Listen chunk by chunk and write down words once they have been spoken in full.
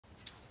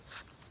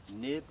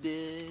Nipped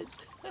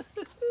it.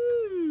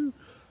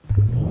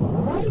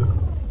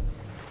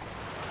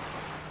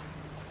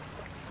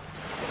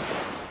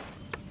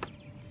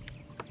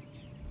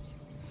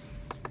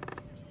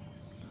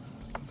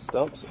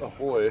 Stumps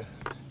ahoy.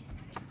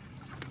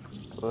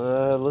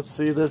 Let's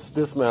see this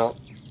dismount.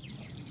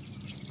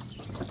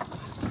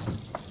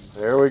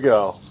 There we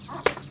go.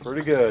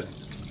 Pretty good.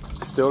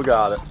 Still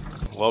got it.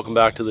 Welcome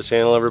back to the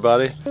channel,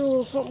 everybody. A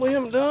little something we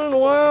haven't done in a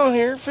while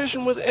here,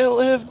 fishing with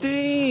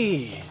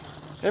LFD.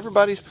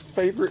 Everybody's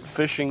favorite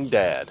fishing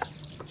dad.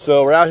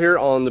 So we're out here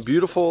on the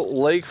beautiful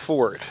Lake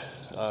Fork.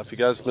 If you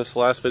guys missed the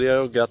last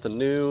video, got the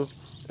new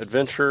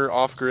adventure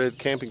off-grid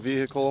camping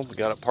vehicle. We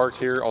got it parked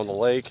here on the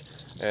lake,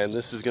 and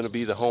this is going to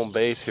be the home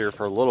base here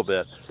for a little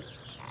bit.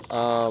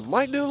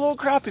 Might do a little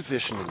crappie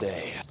fishing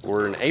today.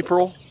 We're in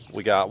April.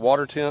 We got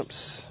water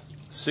temps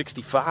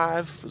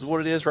 65 is what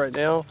it is right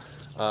now.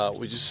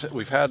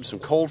 We've had some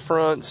cold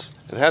fronts,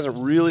 and it hasn't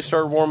really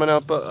started warming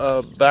up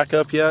back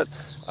up yet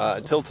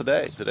until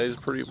today. Today's a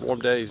pretty warm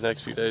day. These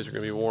next few days are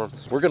going to be warm.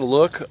 We're going to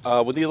look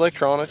with the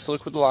electronics,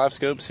 look with the live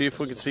scope, see if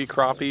we can see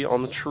crappie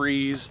on the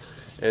trees,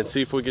 and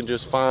see if we can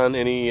just find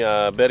any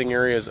bedding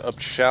areas up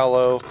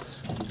shallow.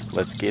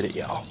 Let's get it,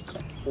 y'all.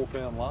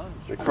 4-pound line.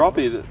 The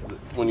crappie,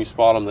 when you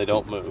spot them, they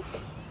don't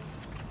move.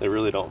 They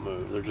really don't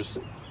move. They're just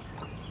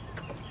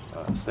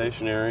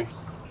stationary.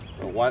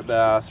 A white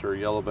bass or a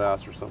yellow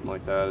bass or something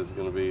like that is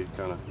going to be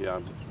kind of,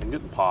 yeah, I'm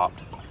getting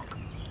popped.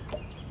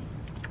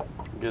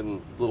 I'm getting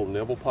a little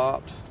nibble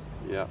popped.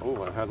 Yeah,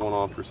 oh, I had one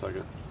on for a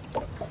second.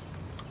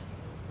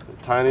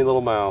 A tiny little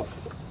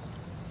mouth.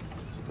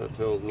 That's what that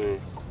tells me.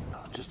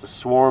 Just a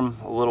swarm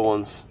of little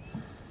ones.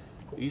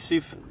 You see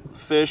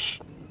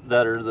fish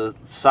that are the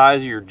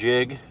size of your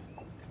jig,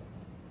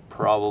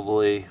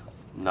 probably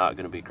not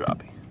going to be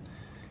crappie.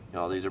 You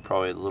know, these are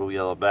probably little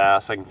yellow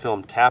bass. I can feel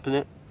them tapping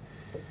it.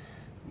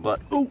 But,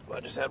 oh,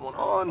 I just had one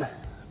on.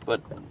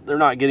 But they're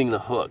not getting the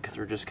hook.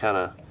 They're just kind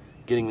of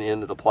getting the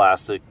end of the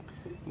plastic.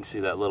 You can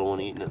see that little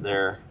one eating it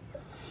there.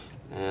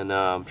 And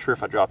I'm sure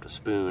if I dropped a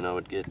spoon, I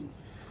would get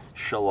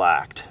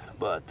shellacked.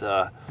 But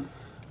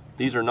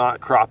these are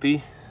not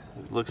crappie.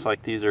 It looks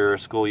like these are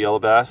school yellow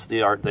bass.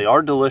 They are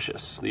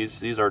delicious.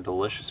 These are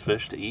delicious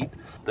fish to eat.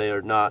 They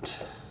are not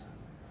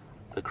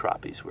the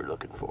crappies we're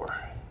looking for.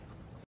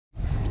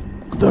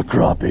 The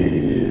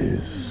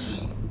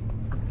crappies.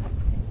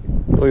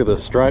 Look at the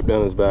stripe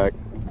down his back.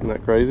 Isn't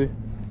that crazy?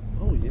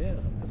 Oh yeah,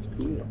 that's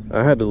cool.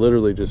 I had to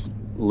literally just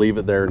leave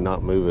it there and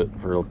not move it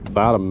for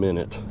about a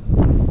minute.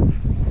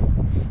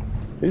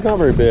 He's not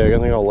very big. I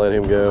think I'll let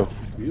him go.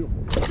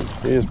 Beautiful.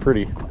 He is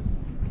pretty.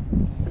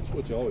 That's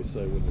what you always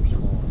say when they're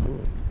small.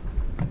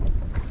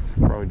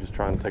 Probably just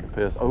trying to take a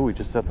piss. Oh, he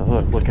just set the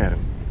hook. Look at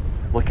him.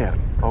 Look at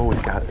him. Oh, he's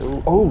got it.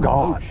 Oh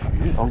God.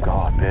 Oh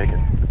God, big.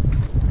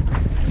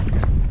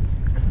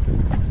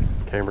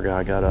 Camera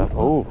guy got up.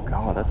 Oh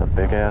God, that's a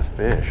big ass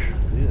fish.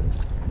 It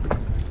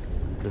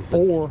is.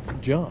 Or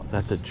jump.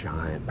 That's a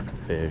giant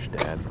fish,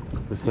 Dad.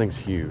 This thing's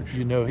huge.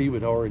 You know he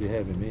would already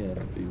have him in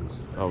if he was.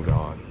 Oh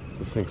God,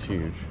 this thing's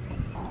huge.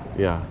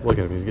 Yeah, look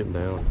at him. He's getting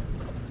down.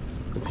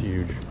 It's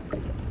huge.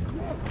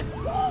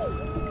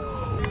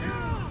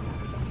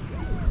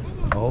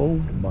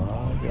 Oh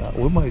my God,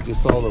 we might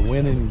just saw the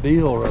winning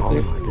deal right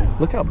there. My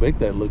God. Look how big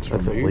that looks from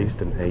That's here. at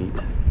least an 8.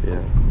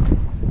 Yeah.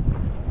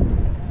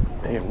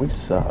 Damn, we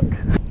suck.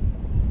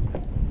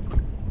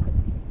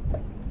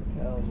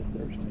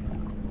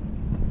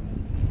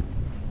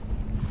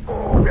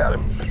 Oh, got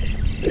him.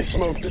 They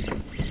smoked it.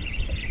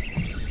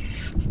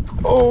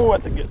 Oh,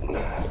 that's a good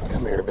one.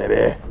 Come here,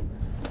 baby.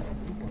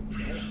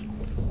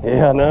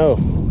 Yeah, I know.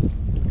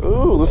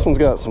 Ooh, this one's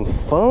got some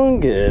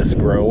fungus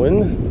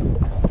growing.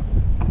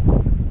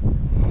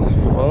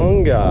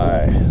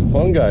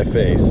 Fungi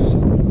face.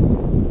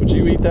 Would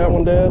you eat that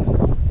one, Dad?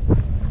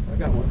 I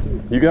got one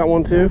too. You got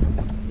one too?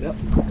 Yep.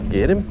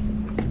 Get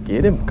him.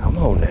 Get him. Come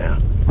on now.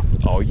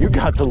 Oh, you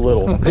got the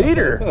little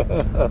Peter.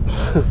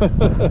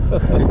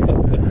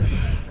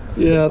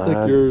 Yeah, I think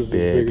Mine's yours is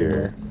bigger.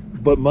 bigger.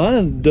 But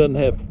mine doesn't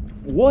have.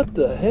 What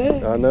the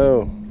heck? I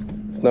know.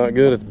 It's not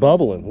good. It's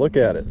bubbling. Look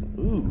at it.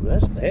 Ooh,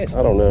 that's nasty.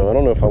 I don't know. I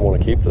don't know if I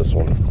want to keep this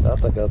one. I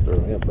think I'll throw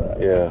him back.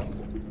 Yeah.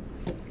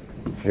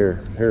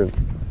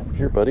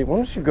 Here, buddy. Why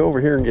don't you go over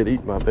here and get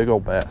eaten by a big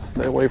old bass?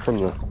 Stay away from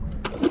the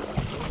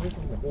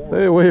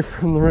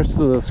rest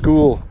of the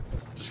school.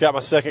 Just got my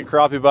second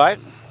crappie bite.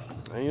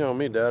 And you know,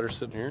 me and Dad are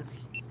sitting here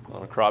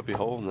on a crappie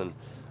hole, and then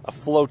a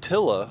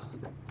flotilla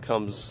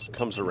comes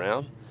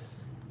around.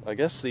 I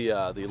guess the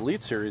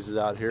Elite Series is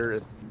out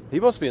here. He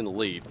must be in the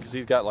lead because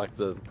he's got like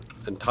the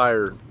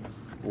entire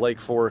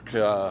Lake Fork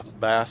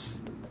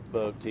bass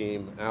boat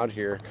team out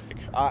here.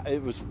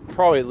 It was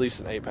probably at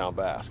least an 8-pound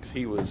bass because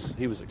he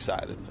was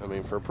excited. I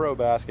mean, for a pro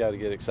bass guy to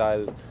get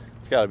excited,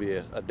 it's got to be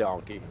a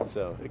donkey.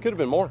 So it could have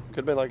been more. Could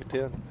have been like a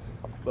 10.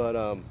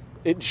 But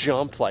it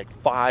jumped like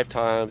 5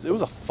 times. It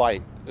was a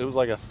fight. It was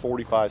like a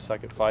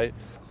 45-second fight.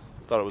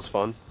 Thought it was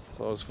fun.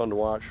 So it was fun to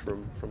watch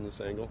from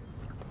this angle.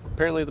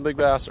 Apparently the big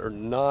bass are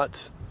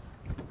not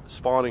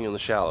spawning in the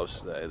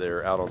shallows today.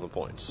 They're out on the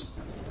points.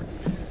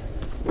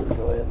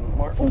 Go ahead and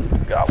somewhere. Oh,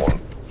 got one.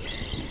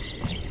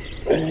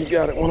 And he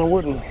got it when I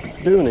wasn't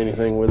doing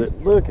anything with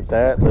it. Look at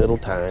that little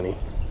tiny.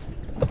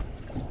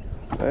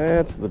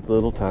 That's the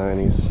little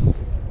tinies.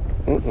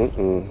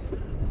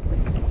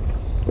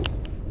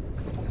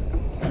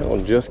 That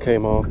one just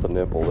came off the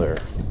nipple there.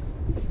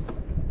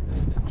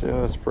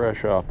 Just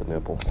fresh off the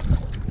nipple.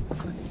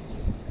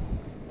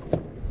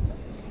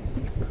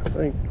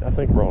 I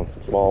think we're on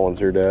some small ones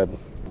here, Dad.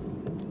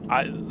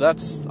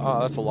 That's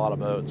a lot of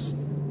boats.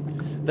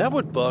 That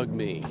would bug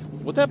me.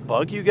 Would that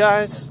bug you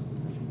guys?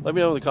 Let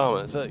me know in the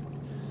comments.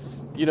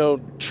 You know,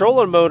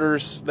 trolling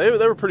motors, they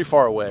were pretty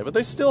far away, but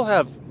they still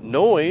have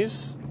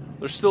noise.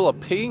 There's still a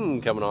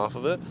ping coming off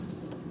of it.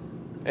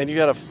 And you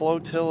got a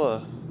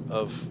flotilla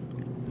of...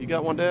 You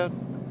got one, Dad?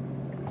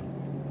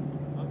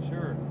 I'm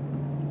sure.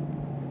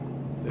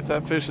 If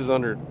that fish is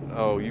under...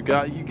 Oh, you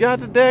got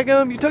the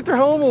daggum? You took their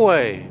home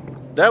away.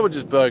 That would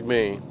just bug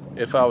me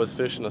if I was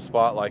fishing a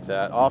spot like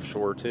that.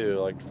 Offshore, too,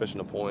 like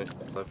fishing a point.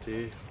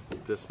 Lefty,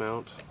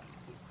 dismount.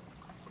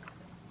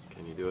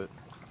 Can you do it?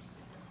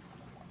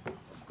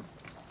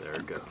 There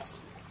it goes.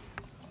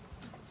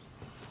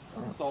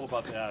 It's all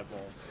about the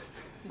eyeballs.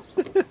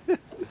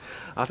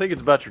 I think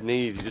it's about your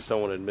knees. You just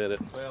don't want to admit it.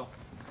 Well,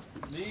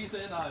 knees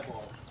and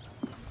eyeballs.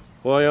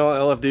 Well,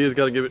 y'all, LFD has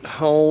got to give it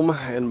home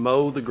and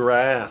mow the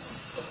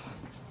grass.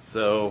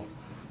 So,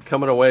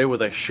 coming away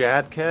with a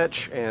shad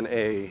catch and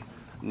a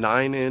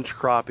 9-inch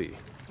crappie.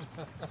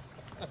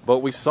 But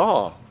we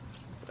saw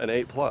an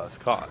 8+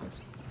 caught.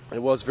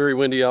 It was very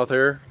windy out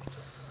there.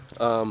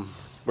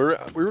 We were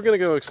going to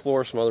go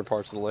explore some other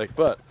parts of the lake,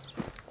 but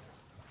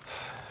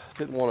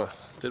didn't want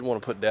to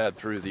put Dad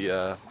through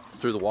the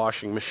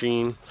washing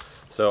machine.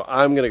 So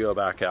I'm going to go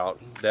back out.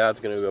 Dad's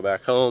going to go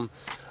back home,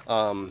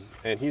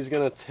 and he's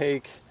going to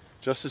take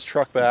just his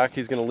truck back.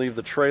 He's going to leave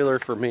the trailer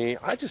for me.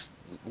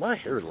 My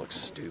hair looks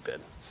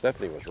stupid.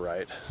 Stephanie was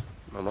right.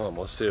 My mom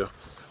was too.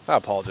 I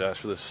apologize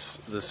for this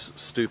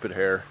stupid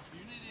hair. Do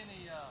you need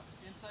any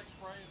insect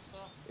spray and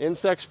stuff?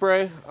 Insect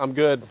spray? I'm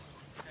good.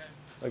 Okay.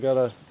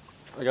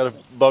 I got a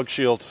bug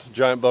shield,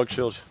 giant bug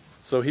shield.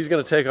 So he's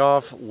gonna take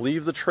off,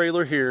 leave the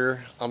trailer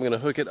here. I'm gonna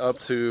hook it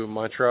up to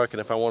my truck, and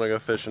if I wanna go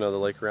fish another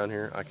lake around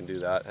here, I can do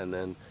that. And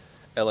then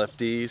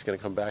LFD is gonna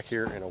come back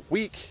here in a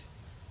week,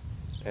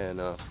 and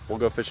we'll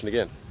go fishing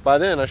again. By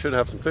then, I should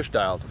have some fish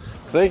dialed.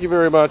 Thank you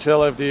very much,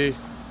 LFD.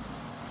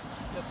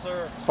 Yes,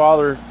 sir.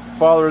 Father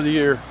of the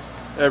year,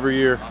 every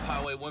year. Off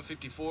Highway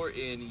 154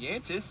 in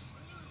Yantis.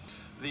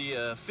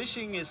 The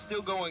fishing is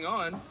still going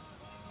on,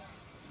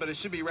 but it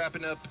should be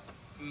wrapping up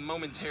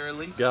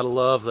momentarily. Gotta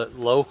love that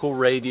local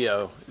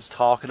radio is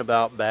talking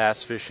about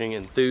bass fishing,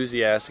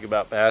 enthusiastic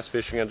about bass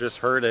fishing. I just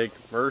heard a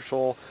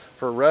commercial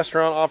for a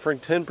restaurant offering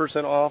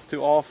 10% off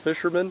to all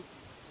fishermen.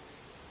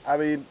 I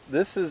mean,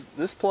 this is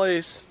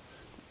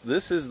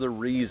the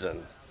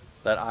reason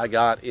that I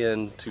got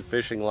into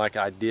fishing like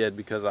I did,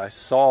 because I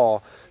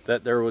saw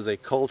that there was a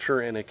culture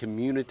and a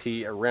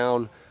community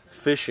around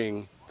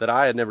fishing that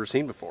I had never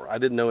seen before. I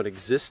didn't know it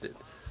existed.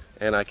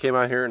 And I came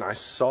out here and I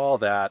saw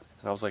that,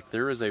 and I was like,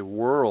 there is a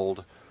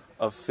world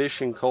of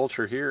fishing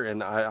culture here,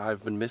 and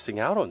I've been missing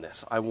out on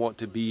this. I want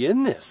to be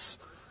in this.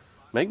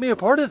 Make me a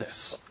part of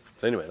this.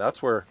 So anyway,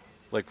 that's where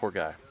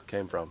LakeForkGuy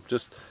came from.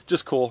 Just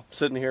cool.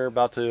 Sitting here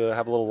about to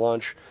have a little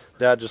lunch.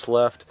 Dad just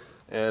left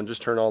and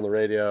just turned on the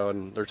radio,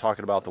 and they're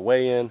talking about the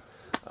weigh-in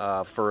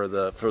for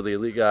the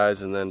elite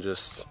guys, and then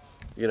just,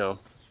 you know,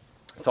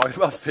 talking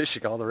about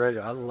fishing on the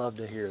radio. I love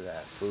to hear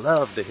that.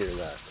 Love to hear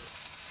that.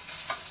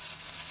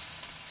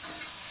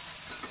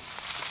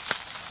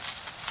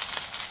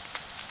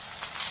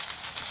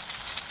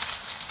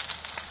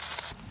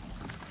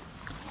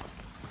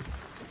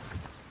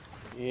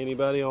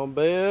 Anybody on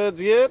beds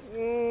yet?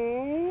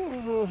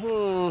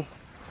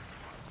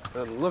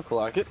 Doesn't look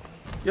like it.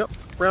 Yep,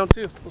 round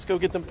 2. Let's go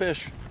get them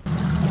fish.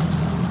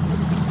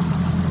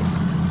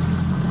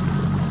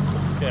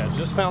 Yeah,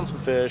 just found some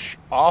fish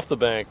off the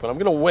bank, but I'm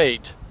gonna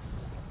wait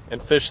and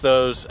fish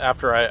those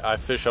after I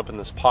fish up in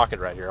this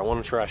pocket right here. I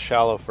want to try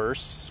shallow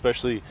first,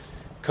 especially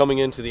coming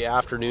into the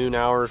afternoon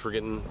hours. We're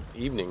getting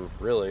evening,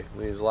 really,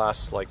 these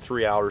last like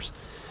 3 hours.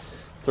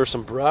 There's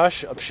some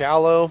brush up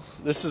shallow.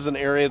 This is an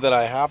area that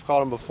I have caught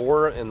them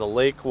before, and the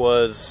lake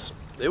was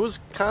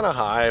kind of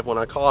high when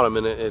I caught them,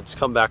 and it's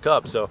come back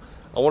up. So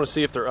I want to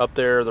see if they're up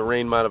there. The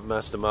rain might have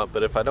messed them up,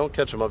 but if I don't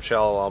catch them up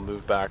shallow, I'll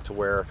move back to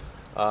where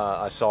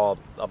I saw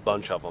a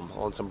bunch of them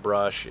on some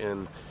brush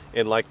in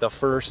like the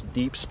first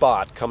deep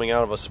spot coming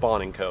out of a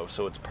spawning cove.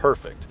 So it's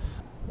perfect.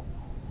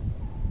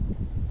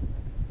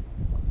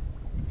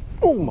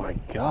 Oh my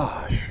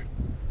gosh.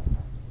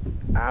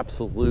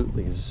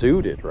 Absolutely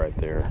zooted right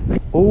there.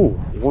 Oh,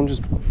 one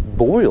just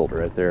boiled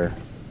right there.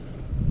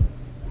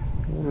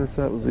 I wonder if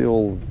that was the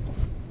old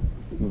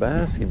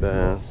bassy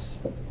bass.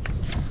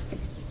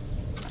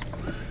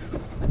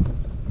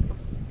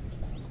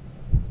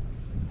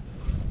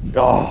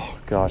 Oh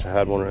gosh, I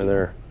had one right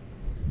there.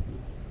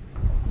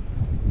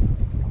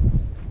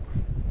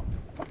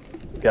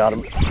 Got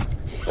him.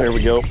 There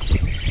we go.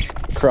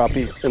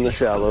 Crappie in the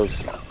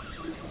shallows.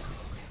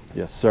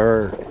 Yes,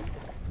 sir.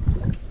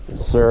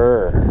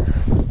 Sir.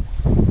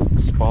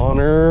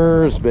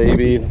 Spawners,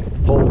 baby.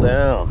 Pull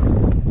down.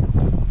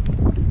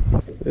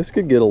 This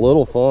could get a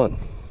little fun.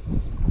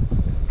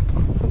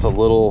 That's a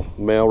little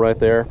male right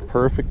there.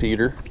 Perfect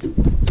eater.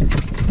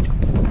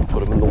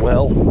 Put him in the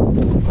well.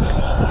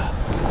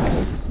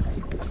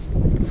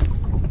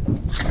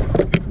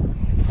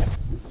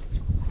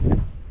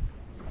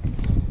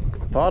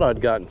 Thought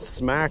I'd gotten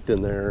smacked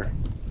in there,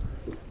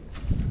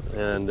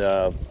 and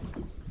the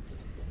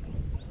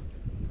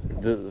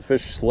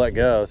fish just let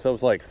go. So it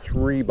was like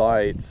 3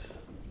 bites.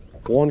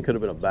 One could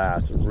have been a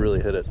bass. It really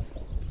hit it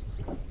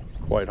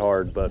quite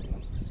hard, but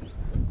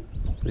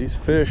these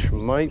fish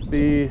might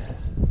be.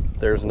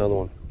 There's another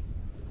one.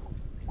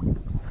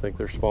 I think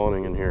they're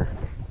spawning in here.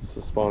 It's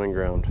the spawning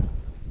ground.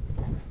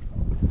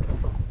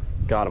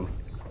 Got him.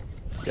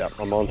 Yep,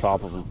 I'm on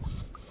top of them.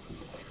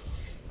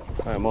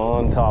 I'm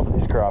on top of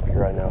these crappie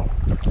right now.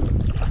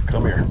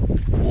 Come here.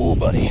 Ooh,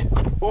 buddy.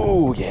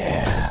 Ooh,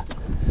 yeah.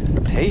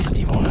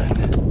 Tasty one.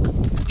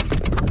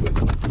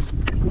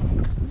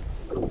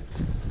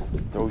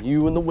 Throw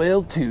you in the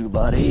well too,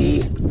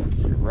 buddy.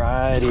 You're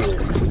right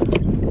here.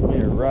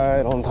 You're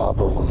right on top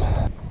of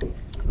them.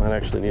 Might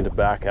actually need to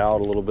back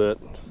out a little bit.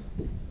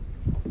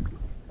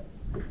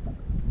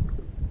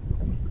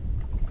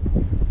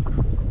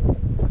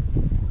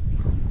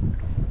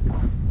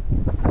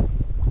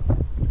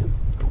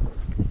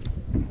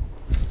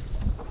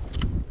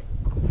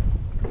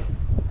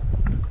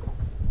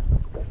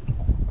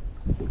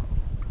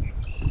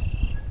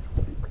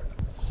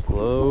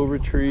 Slow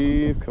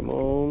retrieve, come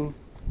on.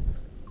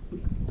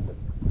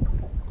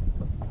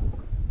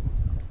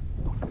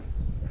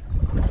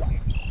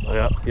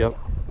 Yep,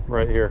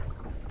 right here.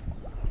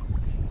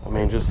 I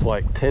mean, just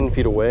like 10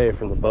 feet away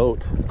from the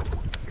boat. I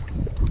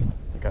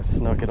think I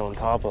snuck it on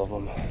top of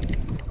them.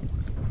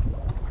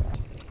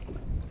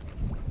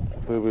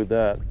 Boo-booed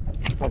that.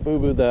 I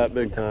boo-booed that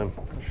big time.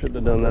 I shouldn't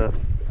have done that.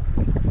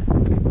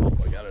 Oh,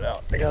 I got it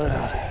out. I got it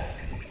out.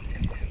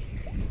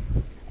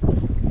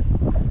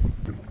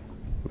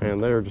 Man,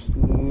 they're just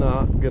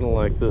not gonna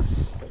like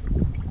this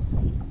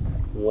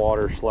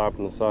water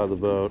slapping the side of the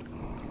boat.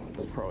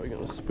 It's probably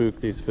gonna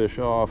spook these fish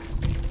off.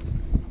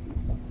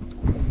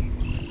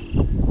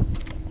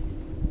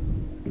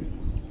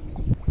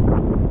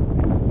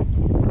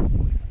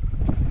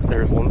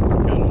 There's one.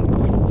 Good one.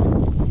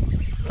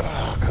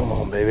 Oh, come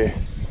on, baby.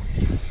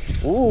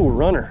 Ooh,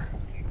 runner.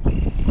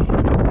 These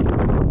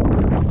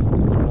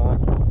are not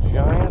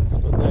giants,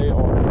 but they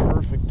are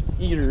perfect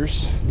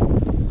eaters.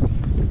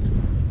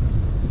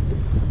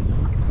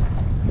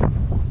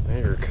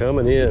 They are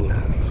coming in.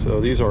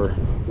 So these are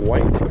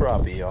white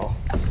crappie, y'all.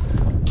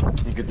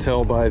 You could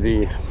tell by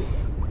the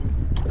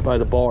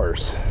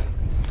bars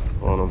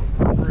on them.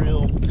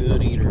 Real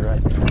good eater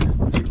right there.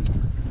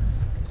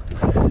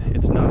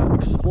 It's not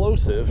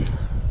explosive,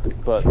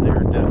 but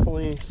they're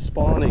definitely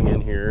spawning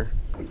in here.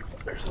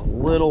 There's a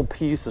little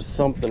piece of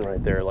something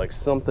right there, like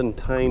something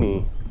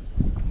tiny.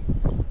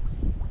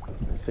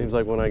 It seems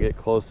like when I get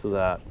close to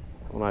that,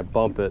 when I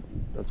bump it,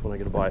 that's when I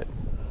get a bite.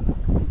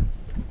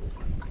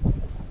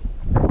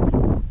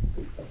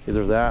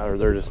 Either that or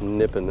they're just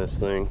nipping this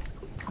thing.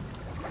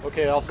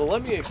 Okay, also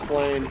let me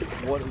explain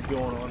what is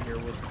going on here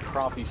with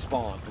crappie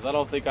spawn, because I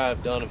don't think I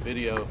have done a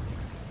video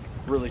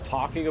really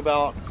talking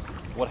about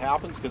what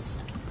happens, because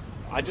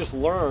I just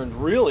learned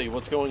really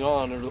what's going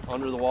on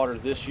under the water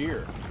this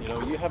year. You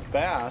know, you have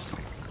bass,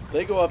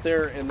 they go up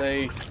there and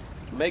they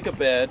make a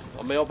bed.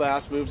 A male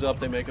bass moves up,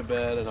 they make a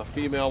bed, and a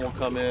female will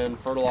come in,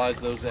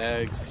 fertilize those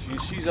eggs.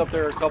 She's up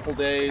there a couple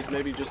days,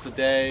 maybe just a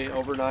day,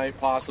 overnight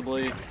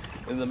possibly,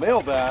 and the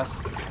male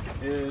bass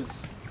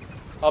is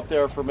up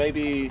there for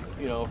maybe,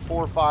 you know,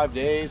 4 or 5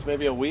 days,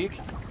 maybe a week.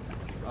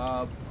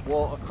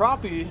 Well, a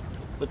crappie,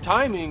 the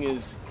timing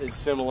is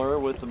similar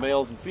with the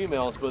males and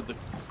females, but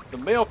the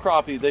male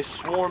crappie, they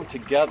swarm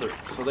together.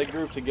 So they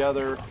group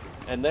together,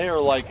 and they are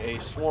like a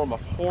swarm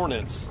of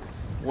hornets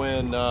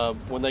when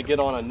they get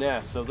on a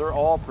nest. So they're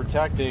all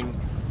protecting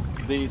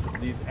these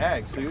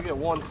eggs. So you get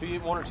one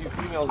or two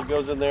females that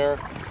goes in there,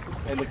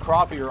 and the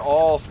crappie are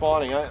all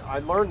spawning. I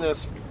learned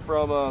this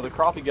from the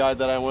crappie guide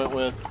that I went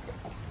with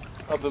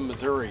up in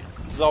Missouri.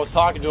 Because I was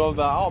talking to him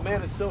about, oh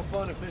man, it's so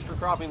fun to fish for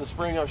crappie in the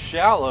spring up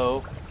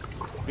shallow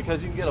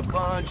because you can get a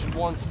bunch in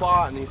one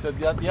spot. And he said,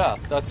 yeah,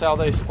 that's how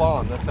they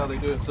spawn. That's how they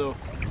do it. So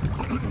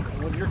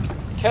when you're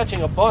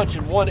catching a bunch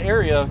in one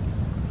area,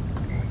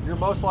 you're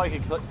most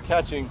likely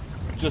catching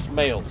just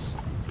males.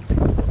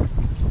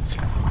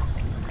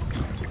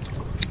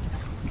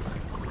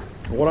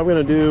 What I'm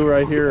going to do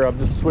right here, I'm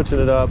just switching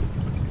it up.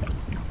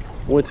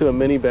 Went to a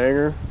mini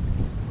banger.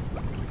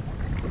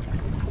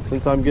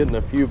 Since I'm getting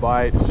a few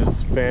bites,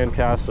 just fan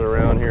cast it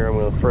around here, I'm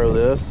going to throw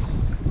this.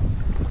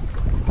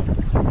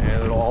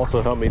 And it'll also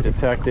help me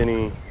detect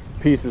any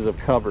pieces of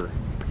cover.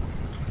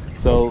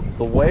 So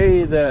the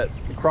way that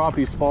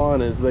crappie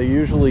spawn is they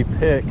usually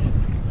pick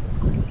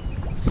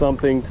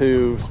something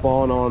to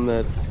spawn on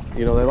that's,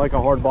 you know, they like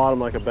a hard bottom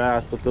like a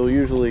bass, but they'll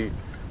usually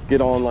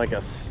get on like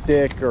a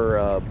stick or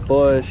a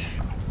bush.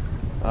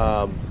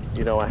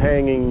 you know, a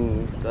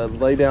hanging,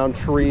 lay down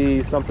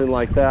tree, something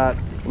like that.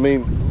 I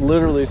mean,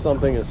 literally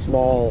something as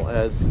small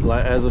as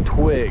a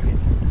twig.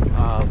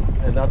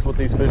 And that's what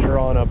these fish are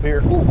on up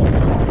here. Ooh.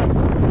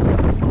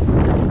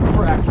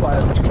 Cracked by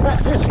a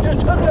catfish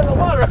just jumped in the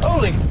water.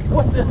 Holy,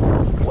 what the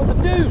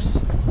deuce?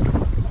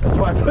 That's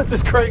why I put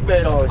this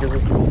crankbait on, because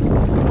it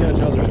can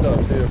catch other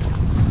stuff too.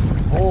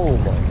 Oh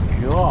my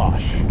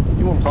gosh.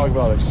 You want to talk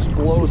about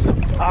explosive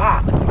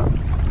pop?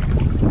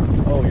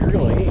 Oh, you're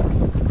gonna eat.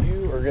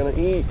 You are gonna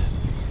eat.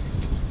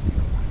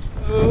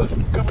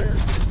 Come here.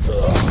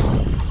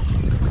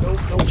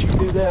 Don't you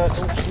do that.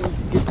 Don't you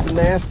get the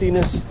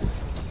nastiness.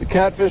 The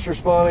catfish are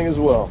spawning as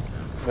well.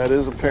 That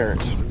is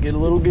apparent. Get a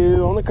little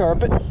goo on the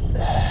carpet.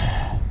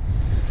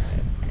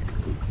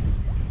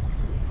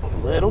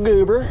 Little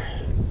goober.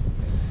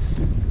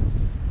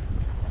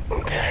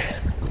 Okay,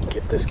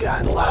 get this guy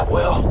in the live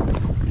well.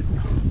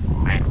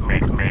 I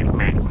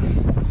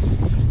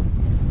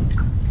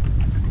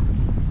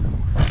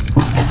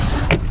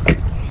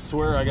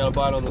swear I got a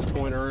bite on this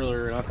point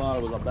earlier and I thought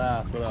it was a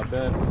bass, but I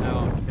bet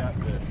now it's a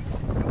catfish.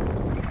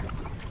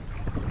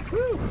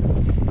 Whew.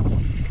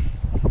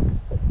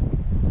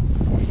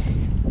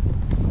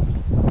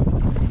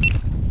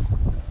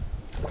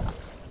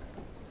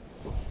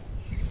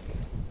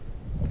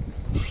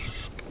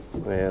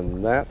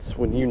 And that's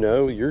when you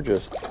know you're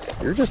just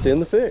in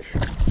the fish.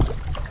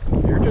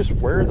 You're just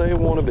where they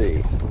want to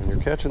be.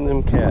 You're catching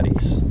them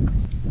catties.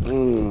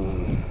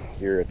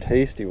 You're a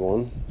tasty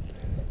one.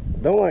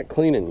 Don't like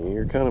cleaning you.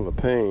 You're kind of a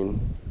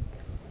pain.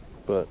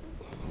 But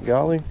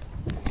golly,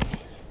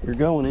 you're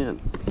going in.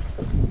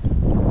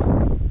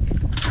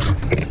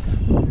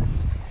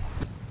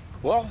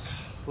 Well,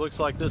 looks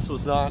like this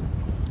was not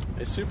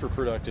a super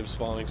productive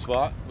spawning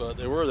spot, but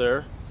they were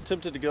there.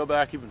 Tempted to go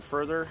back even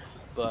further.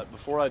 But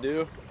before I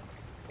do,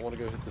 I want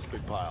to go hit this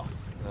big pile.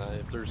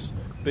 If there's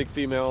big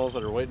females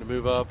that are waiting to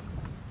move up,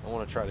 I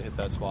want to try to hit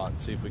that spot and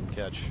see if we can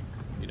catch,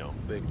 you know,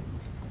 big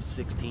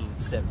 16,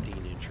 17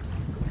 incher.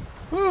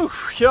 Whew,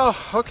 yeah,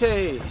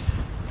 okay.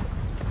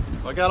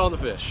 I got on the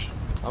fish.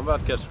 I'm about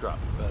to catch the crappie,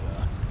 but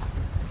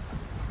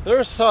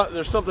there's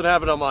something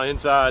happening on my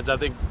insides. I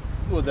think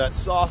with that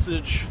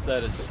sausage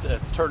that's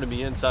turning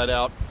me inside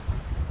out.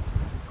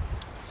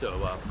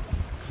 So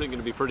it's going to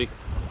be pretty.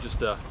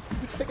 Just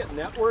take a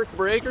network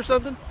break or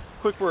something.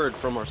 Quick word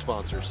from our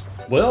sponsors.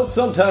 Well,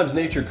 sometimes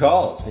nature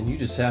calls and you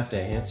just have to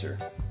answer.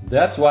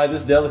 That's why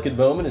this delicate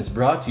moment is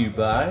brought to you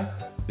by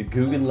the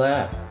Guggen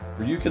Lab,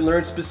 where you can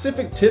learn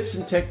specific tips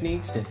and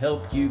techniques to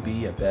help you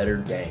be a better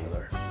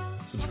dangler.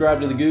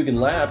 Subscribe to the Guggen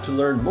Lab to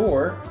learn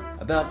more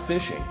about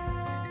fishing.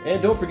 And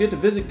don't forget to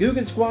visit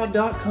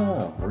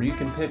GuggenSquad.com, where you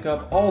can pick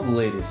up all the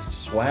latest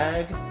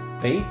swag,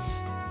 baits,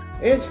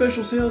 and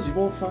special sales you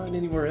won't find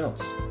anywhere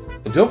else.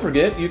 And don't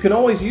forget, you can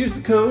always use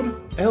the code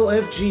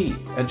LFG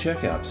at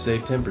checkout to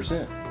save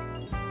 10%.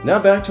 Now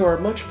back to our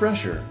much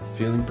fresher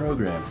feeling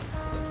program.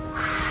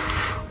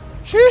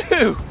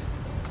 Shoo!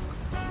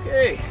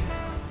 Okay.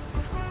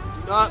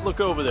 Do not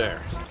look over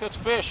there. Let's catch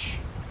fish.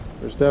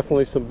 There's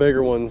definitely some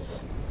bigger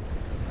ones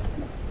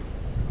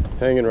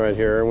hanging right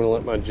here. I'm going to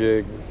let my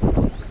jig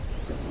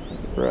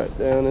right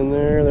down in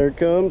there. There it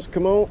comes.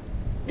 Come on.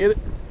 Get it.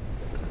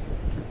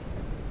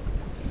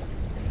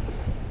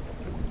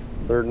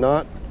 They're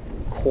not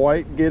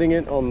quite getting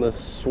it on the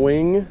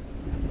swing.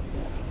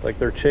 It's like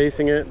they're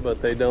chasing it,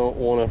 but they don't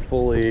want to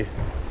fully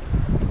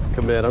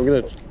commit. I'm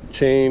gonna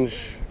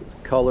change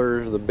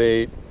colors of the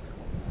bait.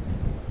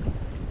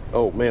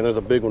 Oh man, there's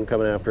a big one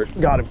coming after it.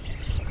 Got him.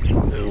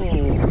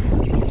 Ooh,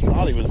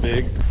 thought he was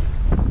big.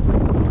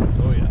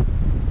 Oh yeah.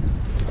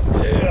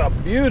 Yeah,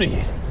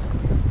 beauty.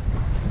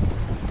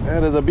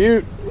 That is a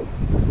beaut.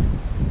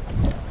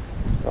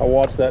 I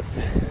watched that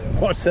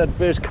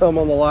fish come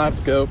on the live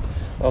scope.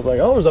 I was like,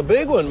 oh, there's a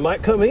big one,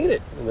 might come eat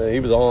it. And then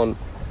he was on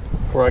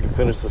before I could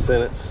finish the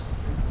sentence.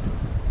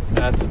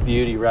 That's a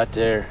beauty right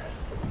there.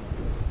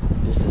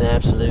 Just an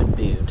absolute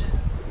beaut.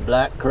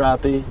 Black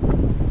crappie.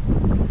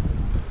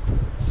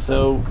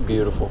 So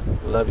beautiful.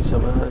 Love you so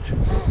much.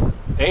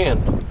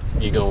 And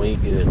you're gonna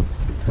eat good.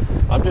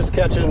 I'm just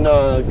catching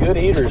good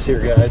eaters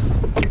here, guys.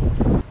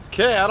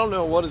 Okay, I don't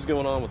know what is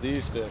going on with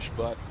these fish,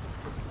 but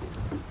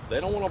they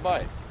don't want to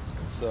bite.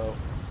 So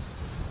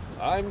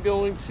I'm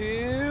going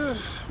to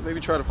maybe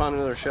try to find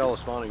another shallow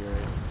spawning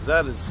area, because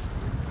that is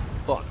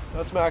fun.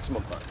 That's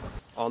maximum fun.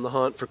 On the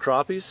hunt for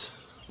crappies,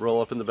 roll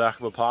up in the back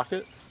of a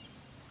pocket,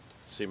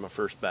 see my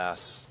first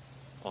bass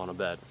on a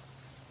bed.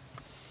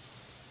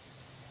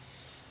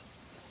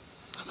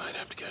 I might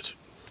have to catch it.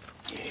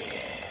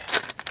 Yeah.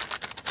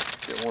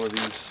 Get one of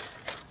these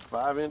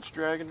 5-inch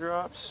drag and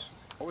drops.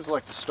 I always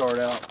like to start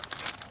out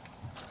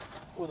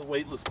with a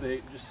weightless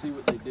bait and just see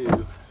what they do.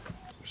 I'm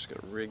just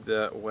gonna rig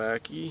that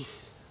wacky.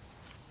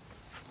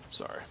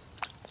 Sorry,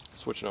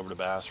 switching over to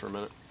bass for a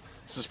minute.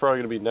 This is probably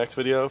gonna be next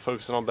video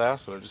focusing on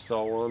bass, but I just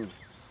saw one.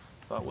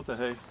 Thought, what the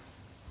hey?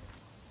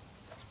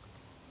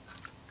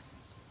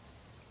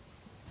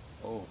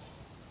 Oh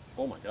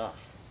my gosh,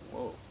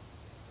 whoa.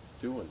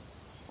 Doing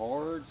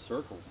hard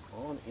circles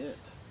on it.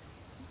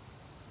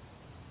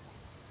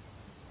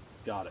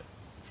 Got it.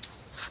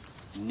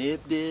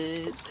 Nipped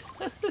it.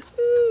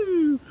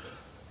 That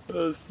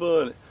was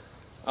fun.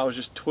 I was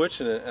just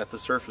twitching it at the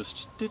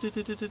surface,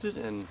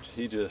 and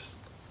he just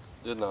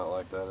did not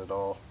like that at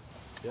all.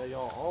 Yeah,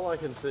 y'all, all I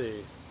can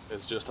see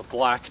is just a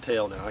black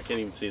tail now. I can't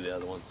even see the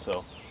other one,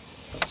 so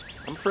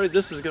I'm afraid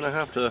this is gonna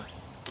have to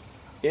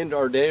end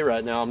our day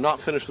right now. I'm not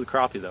finished with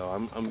crappie though.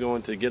 I'm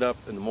going to get up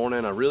in the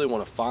morning. I really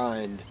want to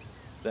find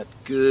that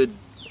good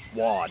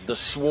wad, the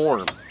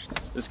swarm.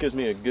 This gives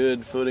me a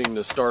good footing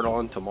to start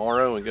on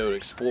tomorrow and go to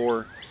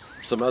explore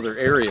some other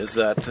areas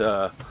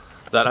that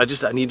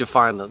I need to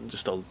find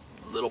just a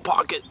little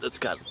pocket that's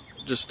got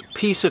just a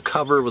piece of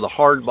cover with a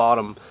hard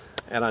bottom,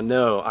 and I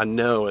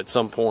know at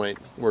some point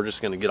we're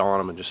just going to get on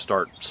them and just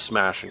start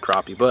smashing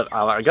crappie. But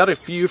I got a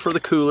few for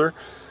the cooler,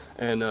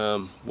 and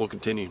we'll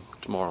continue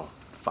tomorrow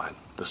to find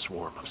the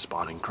swarm of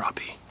spawning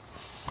crappie.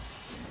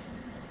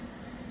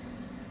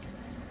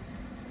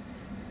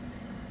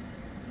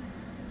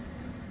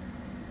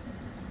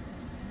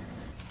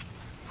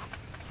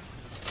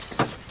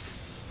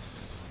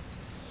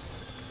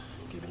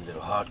 Give me a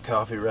little hot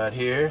coffee right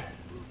here.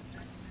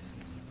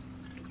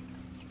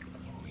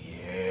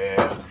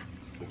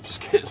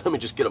 Let me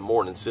just get a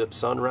morning sip.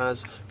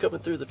 Sunrise coming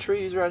through the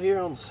trees right here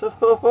on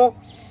the...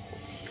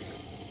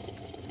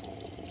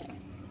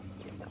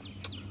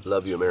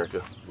 Love you,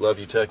 America. Love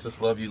you,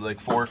 Texas. Love you, Lake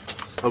Fork.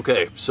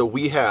 Okay, so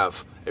we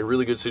have a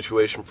really good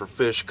situation for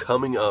fish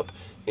coming up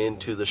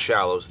into the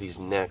shallows these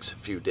next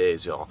few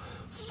days, y'all.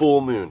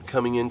 Full moon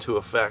coming into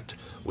effect.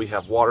 We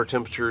have water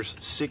temperatures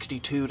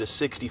 62 to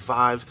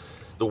 65.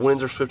 The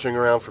winds are switching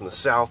around from the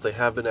south. They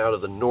have been out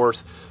of the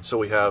north, so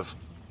we have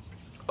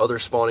other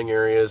spawning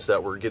areas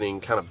that were getting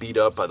kind of beat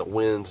up by the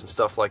winds and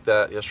stuff like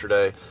that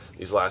yesterday,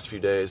 these last few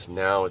days.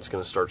 Now it's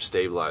going to start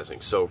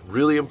stabilizing. So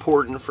really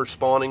important for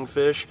spawning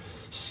fish,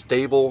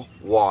 stable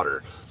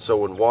water. So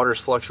when water is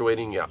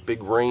fluctuating, you got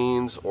big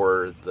rains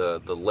or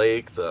the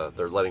lake,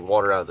 they're letting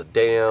water out of the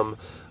dam,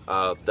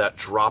 that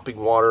dropping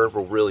water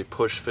will really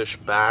push fish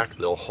back.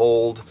 They'll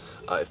hold.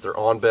 If they're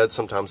on bed,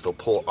 sometimes they'll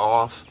pull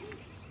off.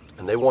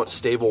 And they want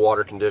stable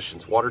water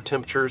conditions. Water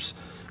temperatures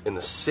in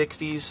the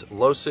 60s,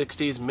 low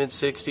 60s, mid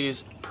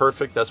 60s,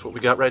 perfect. That's what we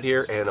got right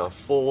here. And a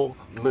full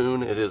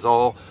moon. It is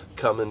all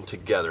coming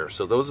together.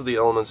 So those are the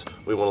elements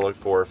we want to look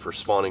for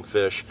spawning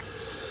fish.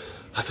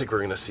 I think we're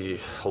going to see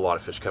a lot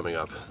of fish coming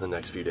up the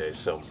next few days.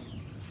 So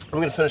I'm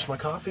going to finish my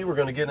coffee. We're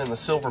going to get in the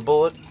silver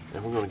bullet,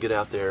 and we're going to get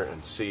out there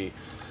and see.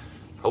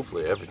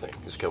 Hopefully everything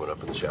is coming up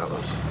in the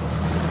shallows.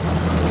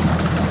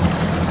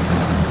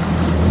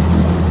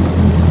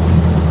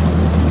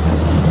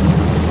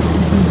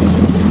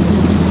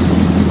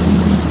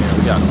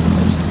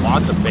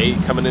 Lots of bait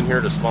coming in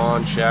here to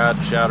spawn. Shad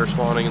are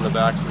spawning in the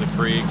backs of the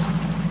creeks.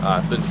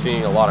 I've been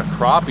seeing a lot of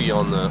crappie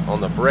on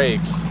the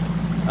breaks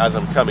as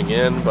I'm coming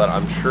in, but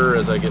I'm sure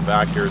as I get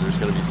back here, there's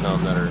going to be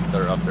some that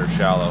are up there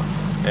shallow,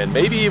 and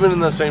maybe even in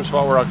the same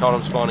spot where I caught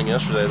them spawning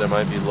yesterday. They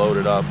might be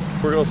loaded up.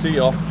 We're going to see,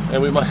 y'all,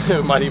 and we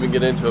might even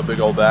get into a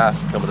big old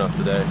bass coming up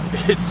today.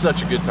 It's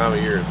such a good time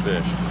of year to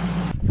fish.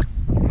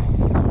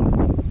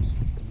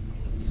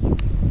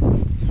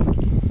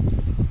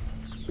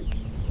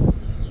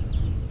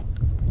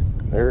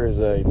 There is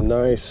a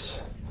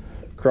nice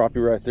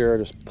crappie right there. I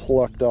just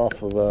plucked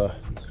off of a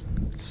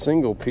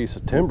single piece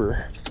of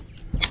timber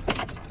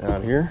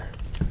out here.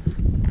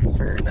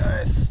 Very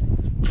nice.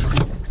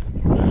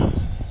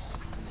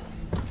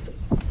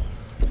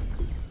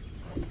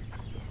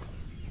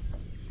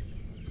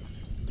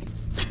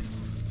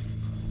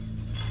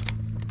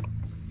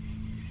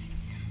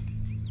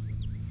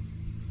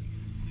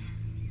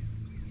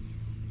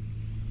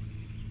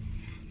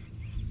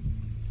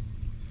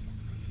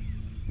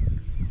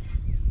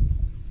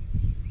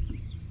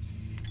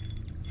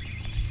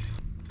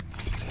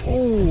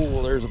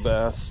 Oh, there's a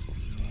bass.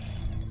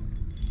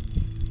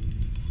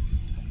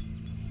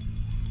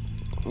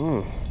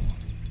 Oh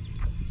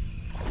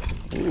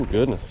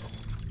goodness.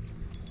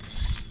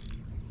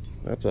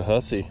 That's a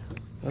hussy.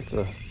 That's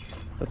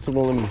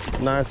one of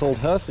them nice old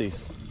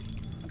hussies.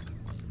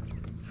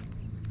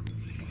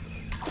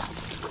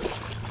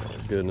 Oh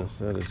goodness,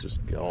 that is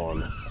just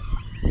gone.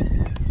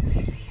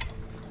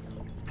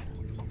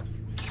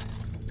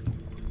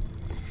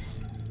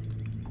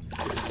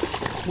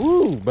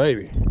 Woo,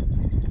 baby.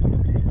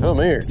 Come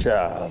here,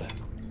 child.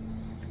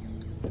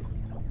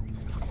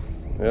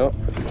 Well,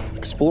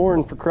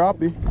 exploring for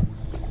crappie.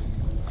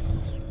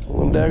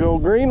 One dag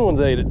old green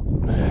ones ate it.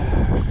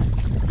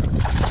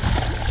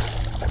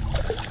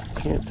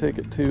 Can't take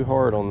it too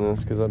hard on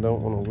this because I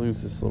don't want to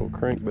lose this little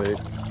crankbait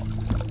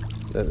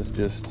that is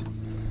just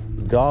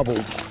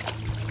gobbled.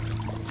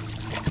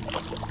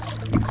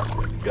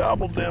 It's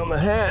gobbled down the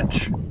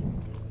hatch.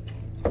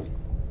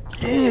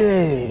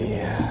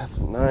 Yeah, that's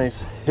a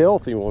nice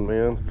healthy one,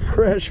 man.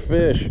 Fresh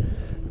fish,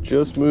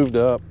 just moved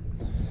up.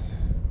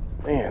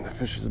 Man, the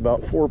fish is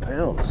about 4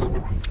 pounds.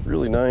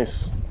 Really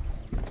nice.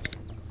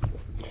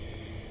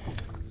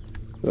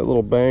 That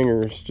little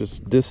banger's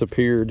just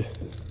disappeared.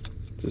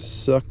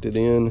 Just sucked it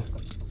in.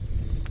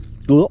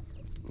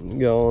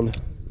 Gone.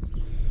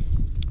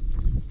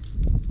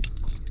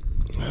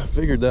 I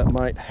figured that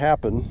might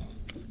happen.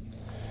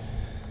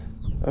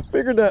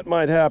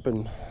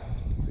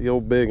 The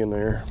old big in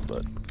there,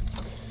 but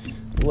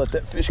we'll let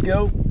that fish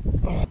go.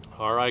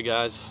 All right,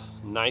 guys,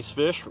 nice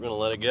fish. We're gonna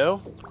let it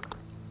go.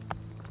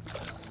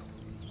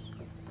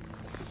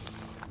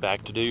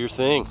 Back to do your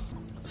thing.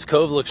 This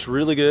cove looks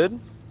really good,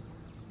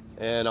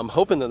 and I'm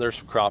hoping that there's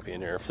some crappie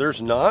in here. If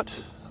there's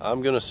not,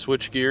 I'm gonna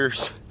switch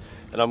gears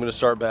and I'm gonna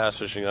start bass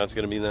fishing. That's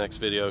gonna be the next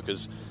video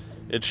because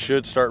it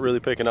should start really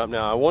picking up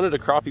now. I wanted a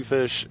crappie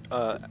fish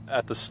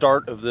at the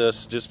start of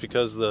this just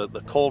because the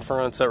cold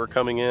fronts that were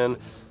coming in.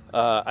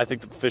 I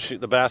think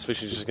the bass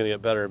fishing is just gonna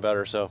get better and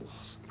better. So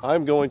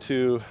I'm going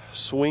to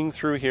swing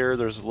through here.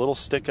 There's little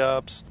stick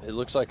ups. It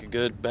looks like a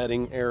good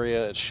bedding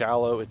area. It's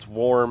shallow, it's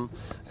warm,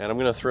 and I'm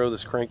gonna throw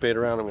this crankbait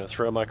around. I'm gonna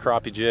throw my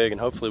crappie jig,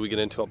 and hopefully we get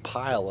into a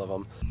pile of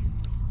them.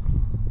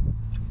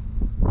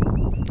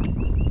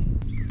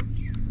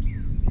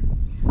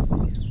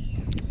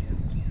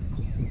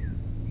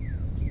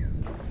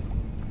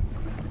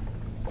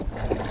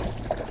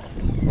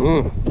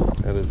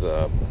 That is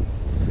that's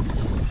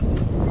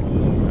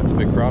a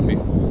big crappie.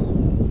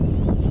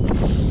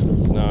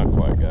 Not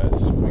quite,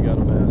 guys. We got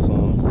a bass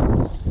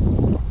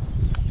on.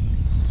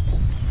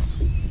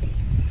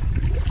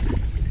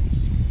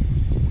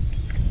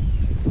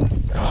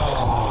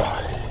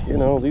 Oh, you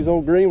know, these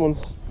old green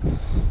ones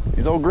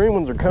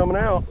are coming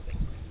out.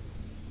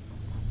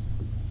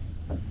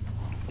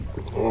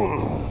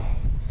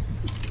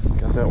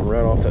 Got that one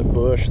right off that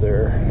bush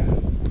there.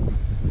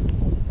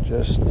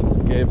 Just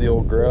gave the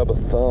old grub a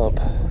thump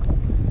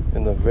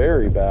in the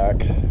very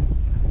back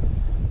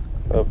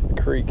of the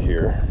creek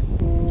here.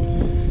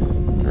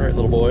 All right,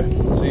 little boy,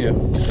 see ya.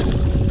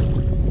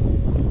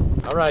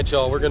 All right,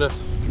 y'all, we're gonna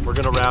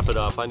wrap it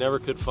up. I never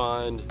could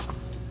find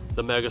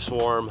the mega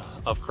swarm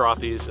of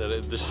crappies, and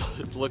it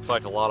just looks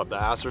like a lot of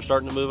bass are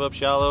starting to move up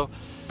shallow.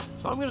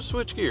 So I'm gonna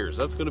switch gears.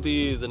 That's gonna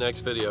be the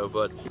next video,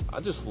 but I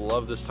just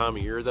love this time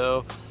of year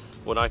though,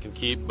 when I can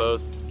keep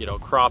both, you know,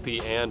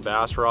 crappie and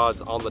bass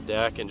rods on the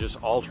deck and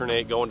just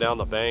alternate going down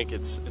the bank.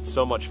 It's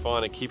so much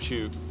fun. It keeps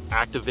you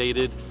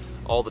activated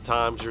all the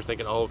time because you're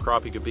thinking, oh,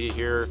 crappie could be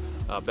here,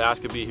 bass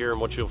could be here,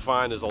 and what you'll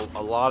find is a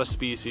lot of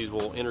species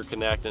will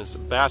interconnect,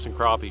 and bass and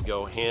crappie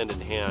go hand in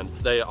hand.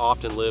 They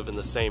often live in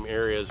the same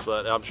areas,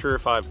 but I'm sure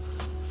if I've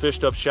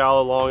fished up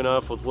shallow long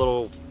enough with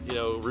little, you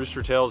know,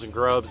 rooster tails and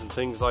grubs and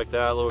things like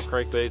that, little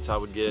crankbaits, I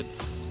would get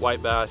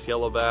white bass,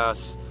 yellow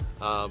bass,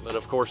 and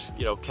of course,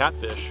 you know,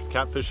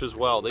 catfish as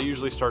well. They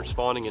usually start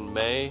spawning in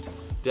May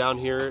down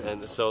here,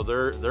 and so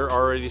they're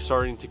already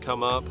starting to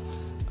come up.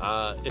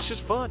 It's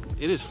just fun.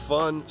 It is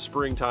fun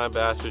springtime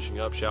bass fishing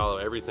up shallow,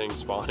 everything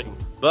spawning.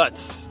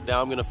 But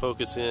now I'm gonna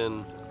focus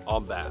in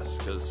on bass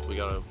because we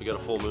got a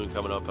full moon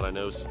coming up, and I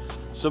know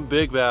some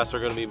big bass are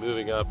gonna be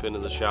moving up into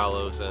the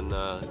shallows. And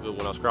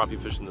when I was crappie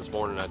fishing this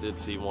morning, I did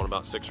see one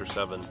about 6 or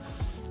 7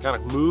 kind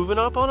of moving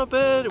up on a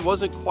bed. It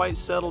wasn't quite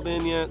settled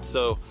in yet,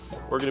 so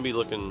we're gonna be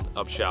looking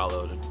up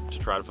shallow to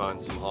try to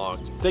find some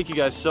hogs. Thank you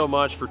guys so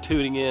much for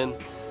tuning in.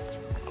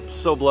 I'm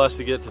so blessed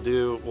to get to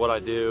do what I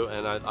do,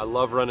 and I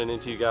love running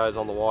into you guys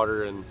on the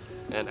water and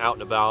out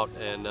and about,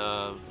 and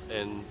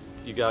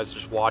you guys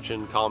just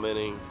watching,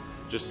 commenting,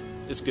 just,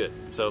 it's good.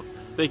 So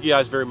thank you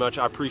guys very much.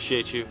 I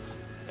appreciate you,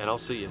 and I'll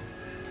see you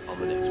on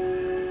the next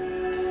one.